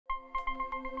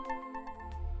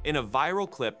In a viral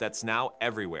clip that's now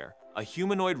everywhere, a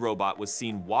humanoid robot was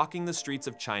seen walking the streets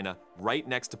of China right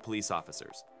next to police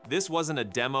officers. This wasn't a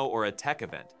demo or a tech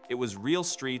event. It was real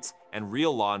streets and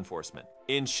real law enforcement.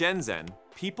 In Shenzhen,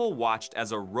 people watched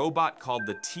as a robot called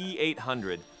the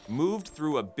T-800 moved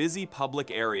through a busy public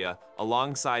area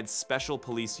alongside special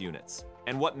police units.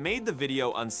 And what made the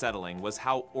video unsettling was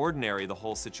how ordinary the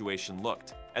whole situation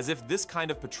looked, as if this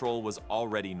kind of patrol was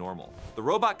already normal. The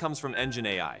robot comes from Engine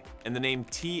AI, and the name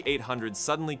T-800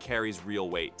 suddenly carries real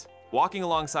weight. Walking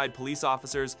alongside police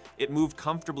officers, it moved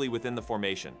comfortably within the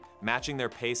formation, matching their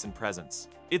pace and presence.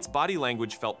 Its body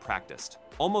language felt practiced,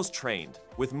 almost trained,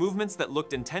 with movements that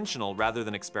looked intentional rather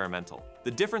than experimental.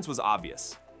 The difference was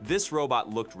obvious. This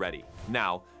robot looked ready.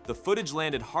 Now, the footage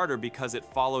landed harder because it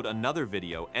followed another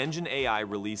video Engine AI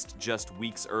released just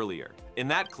weeks earlier. In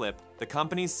that clip, the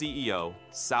company's CEO,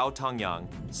 Cao Tongyang,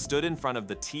 stood in front of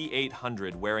the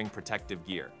T-800 wearing protective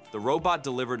gear. The robot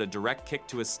delivered a direct kick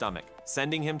to his stomach,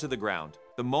 sending him to the ground.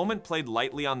 The moment played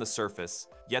lightly on the surface,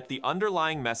 yet the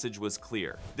underlying message was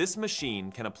clear. This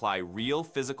machine can apply real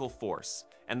physical force,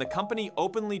 and the company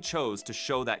openly chose to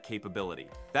show that capability.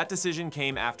 That decision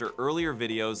came after earlier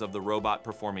videos of the robot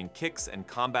performing kicks and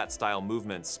combat-style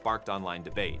movements sparked online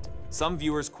debate. Some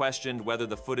viewers questioned whether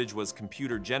the footage was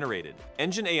computer-generated.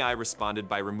 Engine AI responded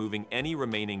by removing any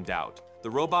remaining doubt. The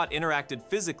robot interacted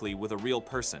physically with a real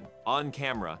person, on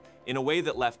camera, in a way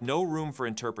that left no room for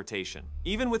interpretation.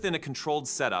 Even within a controlled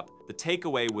setup, the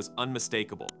takeaway was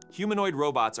unmistakable. Humanoid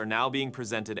robots are now being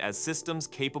presented as systems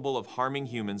capable of harming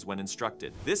humans when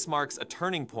instructed. This marks a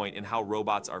turning point in how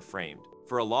robots are framed.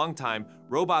 For a long time,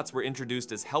 robots were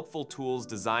introduced as helpful tools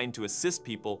designed to assist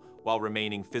people while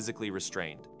remaining physically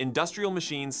restrained. Industrial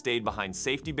machines stayed behind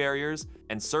safety barriers,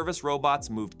 and service robots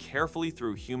moved carefully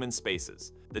through human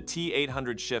spaces. The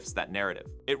T-800 shifts that narrative.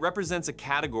 It represents a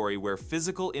category where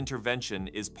physical intervention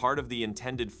is part of the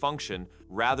intended function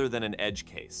rather than an edge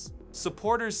case.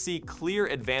 Supporters see clear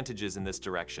advantages in this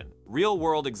direction.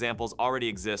 Real-world examples already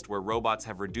exist where robots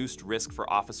have reduced risk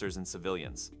for officers and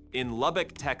civilians. In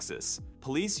Lubbock, Texas,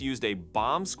 police used a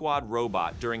bomb squad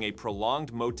robot during a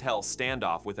prolonged motel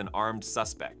standoff with an armed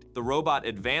suspect. The robot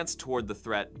advanced toward the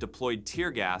threat, deployed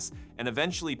tear gas, and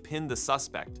eventually pinned the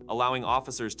suspect, allowing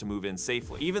officers to move in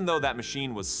safely. Even though that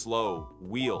machine was slow,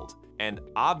 wheeled, and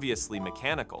obviously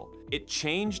mechanical, it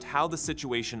changed how the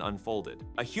situation unfolded.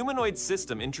 A humanoid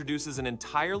system introduces an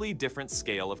entirely different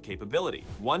scale of capability.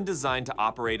 One designed to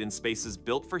operate in spaces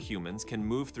built for humans can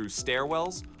move through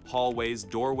stairwells, hallways,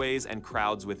 doorways, and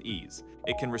crowds with ease.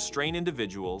 It can restrain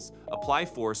individuals, apply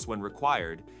force when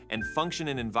required, and function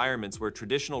in environments where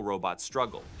traditional robots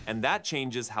struggle. And that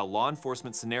changes how law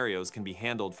enforcement scenarios can be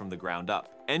handled from the ground up.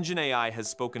 Engine AI has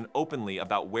spoken openly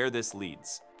about where this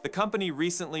leads. The company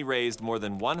recently raised more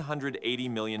than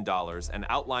 $180 million and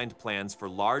outlined plans for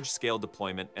large-scale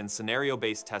deployment and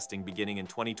scenario-based testing beginning in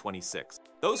 2026.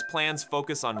 Those plans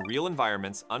focus on real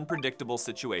environments, unpredictable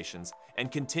situations,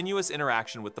 and continuous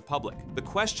interaction with the public. The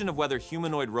question of whether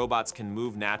humanoid robots can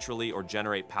move naturally or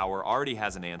generate power already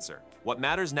has an answer. What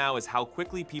matters now is how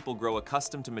quickly people grow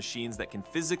accustomed to machines that can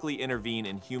physically intervene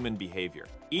in human behavior.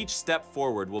 Each step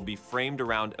forward will be framed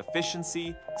around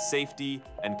efficiency, safety,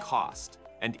 and cost,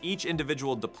 and each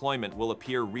individual deployment will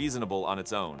appear reasonable on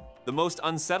its own. The most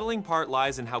unsettling part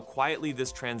lies in how quietly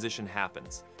this transition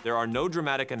happens. There are no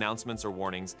dramatic announcements or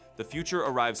warnings. The future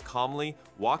arrives calmly,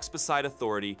 walks beside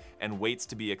authority, and waits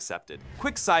to be accepted.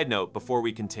 Quick side note before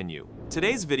we continue.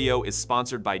 Today's video is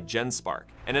sponsored by GenSpark,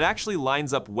 and it actually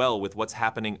lines up well with what's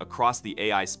happening across the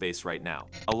AI space right now.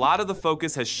 A lot of the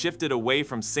focus has shifted away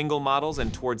from single models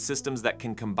and towards systems that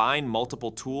can combine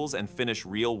multiple tools and finish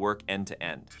real work end to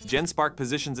end. GenSpark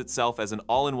positions itself as an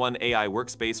all-in-one AI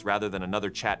workspace rather than another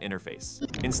chat interface.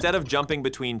 Instead of jumping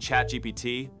between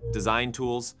ChatGPT, design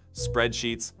tools,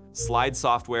 spreadsheets, slide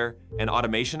software, and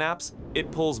automation apps,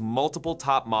 it pulls multiple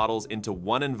top models into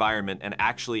one environment and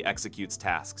actually executes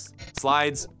tasks.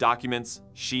 Slides, documents,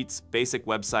 sheets, basic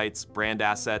websites, brand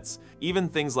assets, even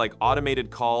things like automated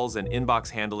calls and inbox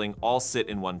handling all sit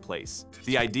in one place.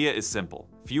 The idea is simple: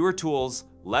 fewer tools,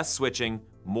 less switching,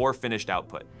 more finished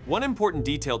output. One important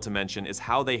detail to mention is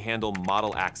how they handle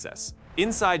model access.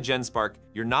 Inside GenSpark,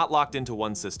 you're not locked into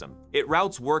one system. It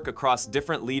routes work across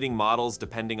different leading models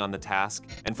depending on the task,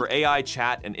 and for AI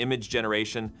chat and image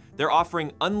generation, they're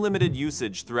offering unlimited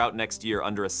usage throughout next year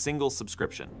under a single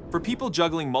subscription. For people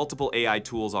juggling multiple AI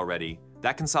tools already,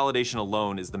 that consolidation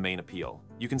alone is the main appeal.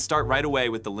 You can start right away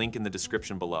with the link in the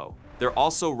description below. They're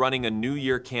also running a New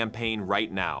Year campaign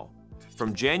right now.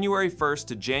 From January 1st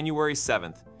to January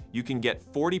 7th, you can get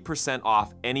 40%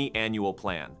 off any annual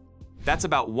plan. That's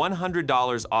about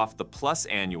 $100 off the Plus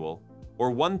annual,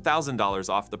 or $1,000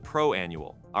 off the Pro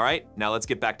Annual. All right, now let's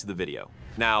get back to the video.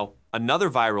 Now,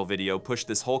 another viral video pushed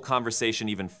this whole conversation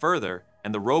even further,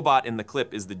 and the robot in the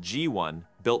clip is the G1,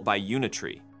 built by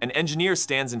Unitree. An engineer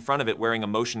stands in front of it wearing a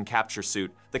motion capture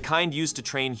suit, the kind used to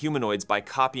train humanoids by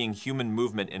copying human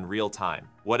movement in real time.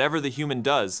 Whatever the human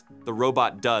does, the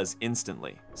robot does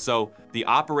instantly. So, the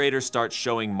operator starts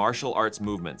showing martial arts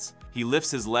movements. He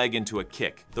lifts his leg into a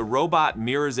kick. The robot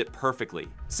mirrors it perfectly.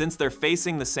 Since they're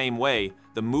facing the same way,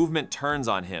 the movement turns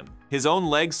on him. His own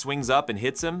leg swings up and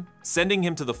hits him, sending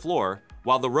him to the floor,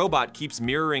 while the robot keeps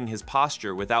mirroring his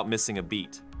posture without missing a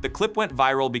beat. The clip went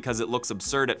viral because it looks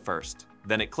absurd at first.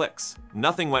 Then it clicks.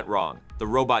 Nothing went wrong. The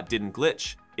robot didn't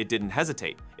glitch. It didn't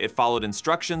hesitate. It followed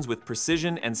instructions with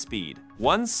precision and speed.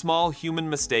 One small human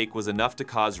mistake was enough to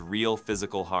cause real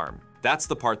physical harm. That's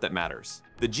the part that matters.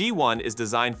 The G1 is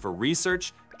designed for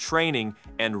research, training,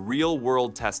 and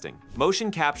real-world testing.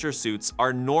 Motion capture suits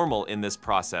are normal in this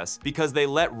process because they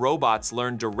let robots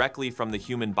learn directly from the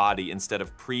human body instead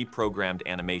of pre-programmed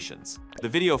animations. The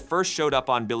video first showed up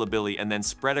on Bilibili and then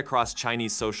spread across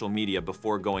Chinese social media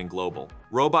before going global.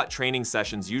 Robot training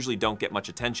sessions usually don't get much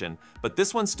attention, but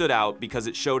this one stood out because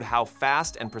it showed how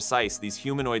fast and precise these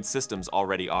humanoid systems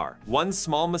already are. One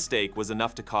small mistake was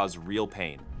enough to cause real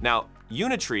pain. Now,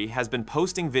 Unitree has been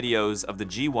posting videos of the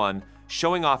G1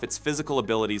 showing off its physical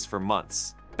abilities for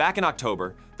months. Back in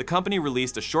October, the company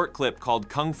released a short clip called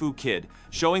Kung Fu Kid,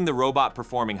 showing the robot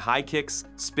performing high kicks,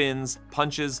 spins,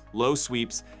 punches, low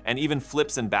sweeps, and even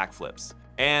flips and backflips.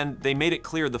 And they made it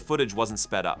clear the footage wasn't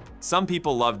sped up. Some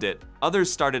people loved it,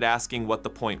 others started asking what the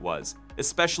point was,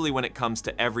 especially when it comes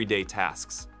to everyday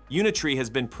tasks. Unitree has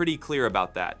been pretty clear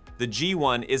about that. The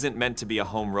G1 isn't meant to be a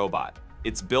home robot.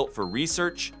 It's built for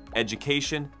research,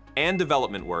 education, and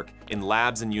development work in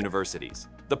labs and universities.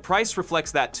 The price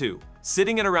reflects that too,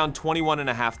 sitting at around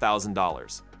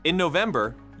 $21,500. In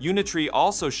November, Unitree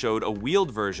also showed a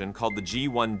wheeled version called the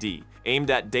G1D,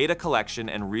 aimed at data collection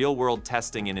and real-world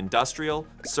testing in industrial,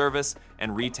 service,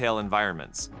 and retail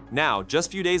environments. Now, just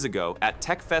a few days ago, at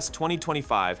TechFest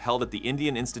 2025 held at the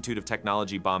Indian Institute of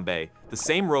Technology, Bombay, the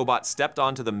same robot stepped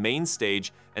onto the main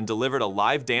stage and delivered a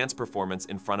live dance performance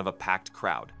in front of a packed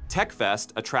crowd.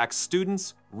 TechFest attracts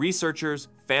students, researchers,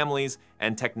 families,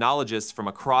 and technologists from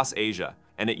across Asia,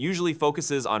 and it usually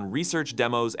focuses on research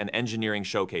demos and engineering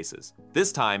showcases.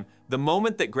 This time, the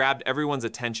moment that grabbed everyone's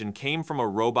attention came from a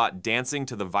robot dancing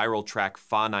to the viral track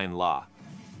Fa Nine La,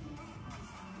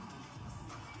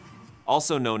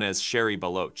 also known as Sherry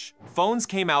Baloch. Phones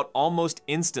came out almost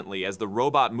instantly as the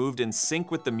robot moved in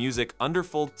sync with the music under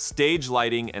full stage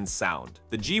lighting and sound.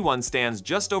 The G1 stands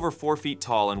just over 4 feet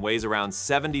tall and weighs around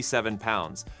 77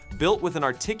 pounds, built with an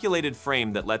articulated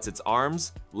frame that lets its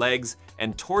arms, legs,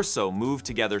 and torso move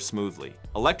together smoothly.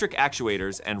 Electric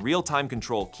actuators and real-time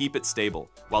control keep it stable,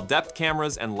 while depth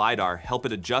cameras and LiDAR help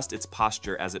it adjust its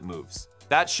posture as it moves.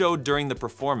 That showed during the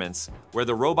performance, where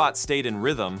the robot stayed in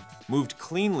rhythm, moved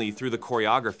cleanly through the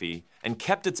choreography, and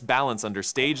kept its balance under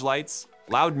stage lights,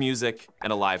 loud music,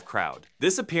 and a live crowd.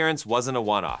 This appearance wasn't a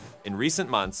one-off. In recent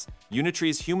months,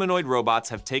 Unitree's humanoid robots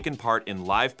have taken part in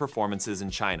live performances in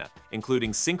China,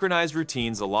 including synchronized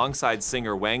routines alongside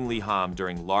singer Wang Liham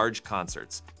during large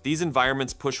concerts. These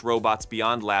environments push robots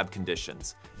beyond lab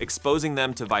conditions, exposing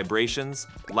them to vibrations,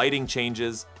 lighting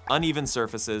changes, uneven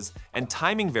surfaces, and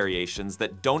timing variations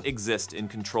that don't exist in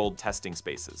controlled testing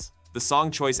spaces. The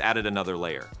song choice added another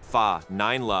layer. Fa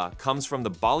Nine La comes from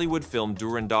the Bollywood film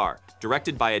Dhurandhar,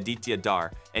 directed by Aditya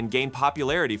Dar, and gained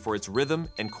popularity for its rhythm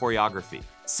and choreography.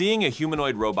 Seeing a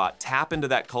humanoid robot tap into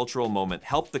that cultural moment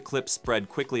helped the clip spread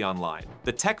quickly online.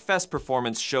 The TechFest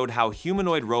performance showed how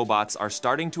humanoid robots are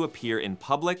starting to appear in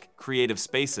public, creative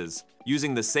spaces,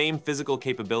 using the same physical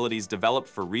capabilities developed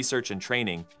for research and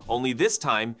training, only this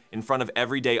time in front of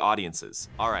everyday audiences.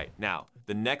 All right, now,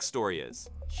 the next story is,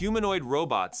 humanoid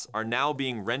robots are now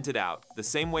being rented out the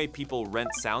same way people rent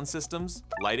sound systems,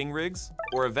 lighting rigs,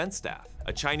 or event staff.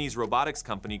 A Chinese robotics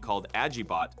company called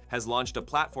Agibot has launched a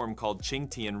platform called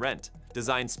Qingtian Rent,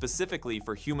 designed specifically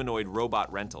for humanoid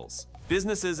robot rentals.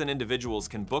 Businesses and individuals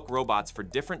can book robots for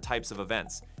different types of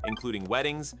events, including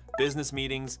weddings, business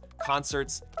meetings,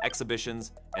 concerts,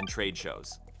 exhibitions, and trade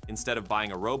shows. Instead of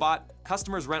buying a robot,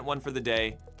 customers rent one for the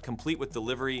day, complete with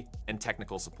delivery and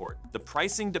technical support. The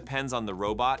pricing depends on the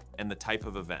robot and the type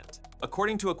of event.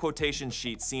 According to a quotation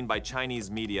sheet seen by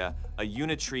Chinese media, a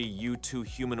Unitree U2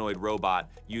 humanoid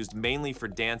robot used mainly for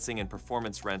dancing and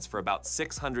performance rents for about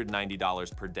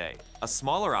 $690 per day. A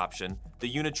smaller option,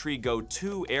 the Unitree Go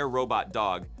 2 Air Robot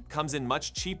Dog, comes in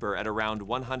much cheaper at around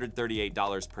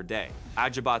 $138 per day.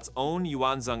 Agibot's own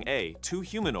Yuanzheng A2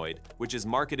 humanoid, which is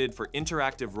marketed for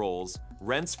interactive roles,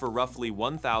 rents for roughly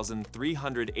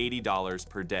 $1,380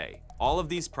 per day. All of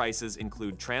these prices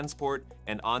include transport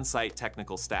and on-site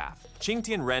technical staff.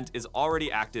 Qingtian Rent is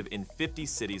already active in 50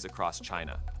 cities across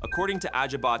China. According to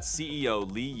Agibot's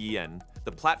CEO Li Yian,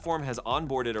 the platform has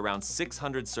onboarded around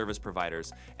 600 service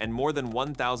providers and more than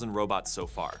 1,000 robots so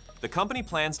far. The company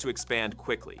plans to expand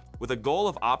quickly, with a goal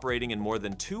of operating in more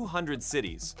than 200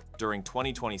 cities during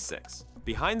 2026.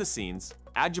 Behind the scenes,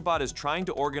 Agibot is trying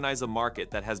to organize a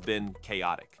market that has been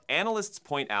chaotic. Analysts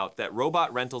point out that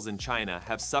robot rentals in China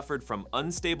have suffered from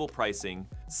unstable pricing,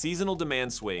 seasonal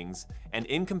demand swings, and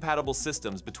incompatible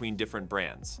systems between different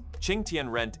brands.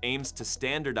 Qingtian Rent aims to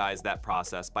standardize that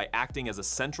process by acting as a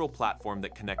central platform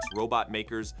that connects robot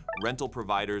makers, rental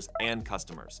providers, and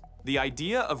customers. The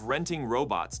idea of renting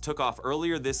robots took off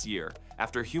earlier this year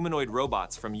after humanoid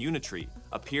robots from Unitree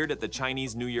appeared at the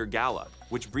Chinese New Year Gala,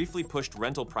 which briefly pushed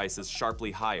rental prices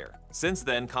sharply higher. Since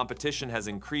then, competition has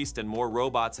increased and more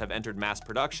robots have entered mass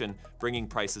production, bringing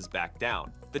prices back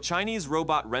down. The Chinese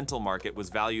robot rental market was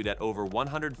valued at over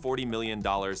 $140 million in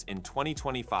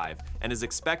 2025 and is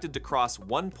expected to cross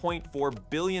 $1.4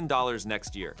 billion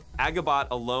next year. Agibot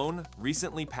alone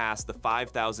recently passed the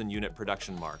 5,000 unit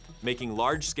production mark, making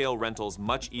large-scale rentals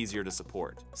much easier to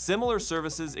support. Similar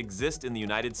services exist in the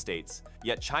United States,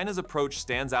 yet China's approach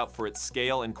stands out for its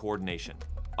scale and coordination.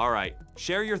 Alright,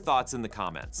 share your thoughts in the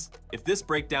comments. If this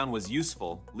breakdown was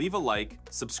useful, leave a like,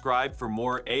 subscribe for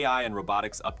more AI and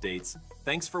robotics updates.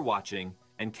 Thanks for watching,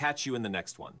 and catch you in the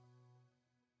next one.